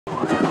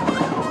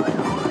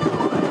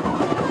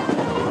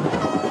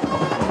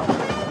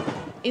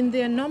In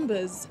their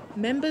numbers,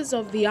 members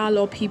of the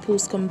Alor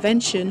People's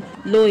Convention,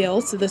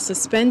 loyal to the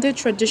suspended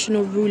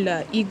traditional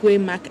ruler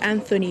Igwe Mark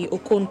Anthony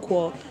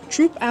Okonkwo,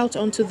 troop out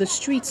onto the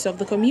streets of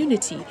the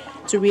community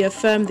to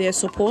reaffirm their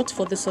support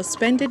for the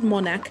suspended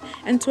monarch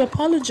and to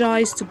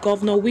apologize to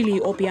Governor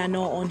Willie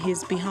Obiano on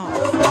his behalf.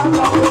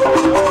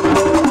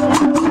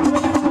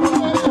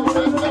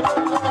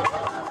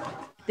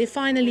 They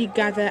finally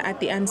gather at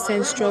the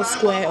ancestral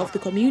square of the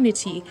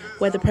community,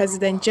 where the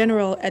President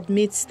General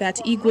admits that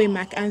Igwe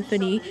Mark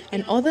Anthony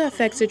and other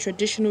affected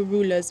traditional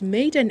rulers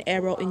made an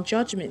error in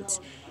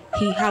judgment.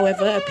 He,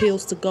 however,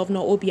 appeals to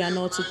Governor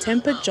Obiano to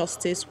temper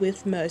justice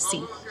with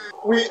mercy.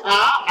 We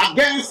are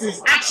against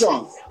his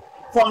actions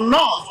for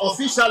not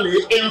officially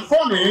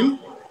informing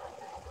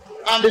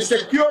and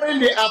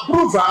securing the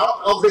approval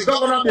of the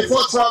governor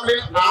before traveling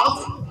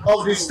out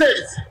of the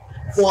state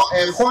for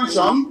a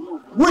function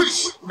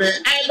which may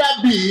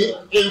either be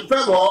in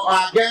favor or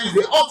against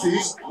the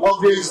office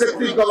of the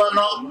executive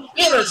governor.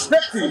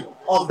 Irrespective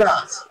of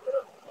that,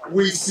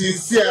 we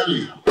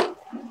sincerely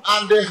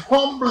and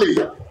humbly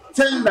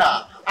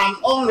tender an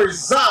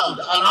unreserved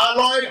and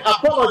alloyed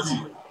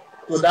apology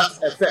to that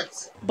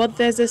effect. But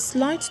there's a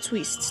slight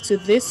twist to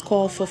this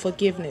call for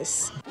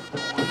forgiveness.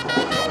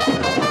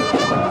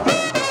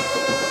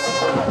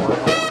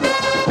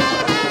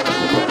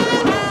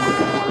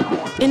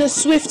 In a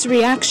swift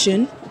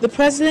reaction, the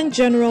President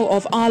General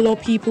of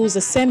Alor People's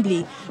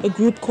Assembly, a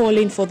group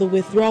calling for the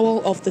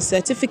withdrawal of the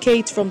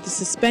certificate from the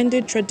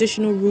suspended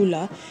traditional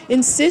ruler,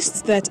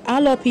 insists that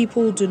Alor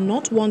people do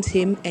not want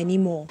him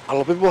anymore.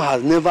 Alor people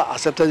has never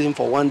accepted him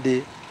for one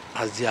day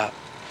as their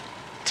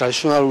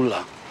traditional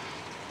ruler.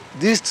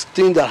 This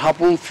thing that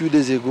happened a few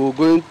days ago,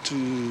 going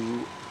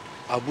to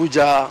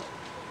Abuja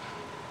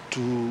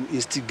to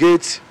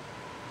instigate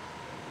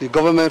the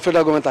government,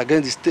 federal government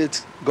against the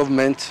state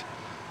government,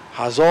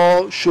 has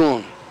all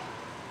shown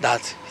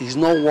that he's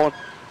not what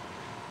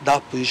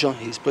that position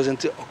he is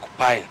presently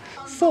occupying.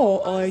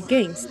 For or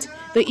against,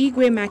 the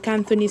Igwe Mark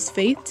Anthony's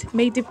fate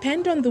may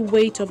depend on the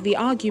weight of the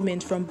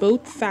argument from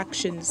both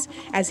factions,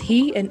 as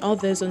he and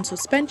others on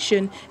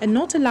suspension are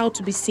not allowed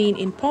to be seen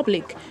in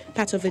public,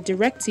 part of a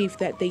directive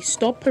that they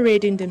stop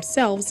parading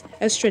themselves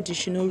as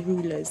traditional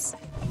rulers.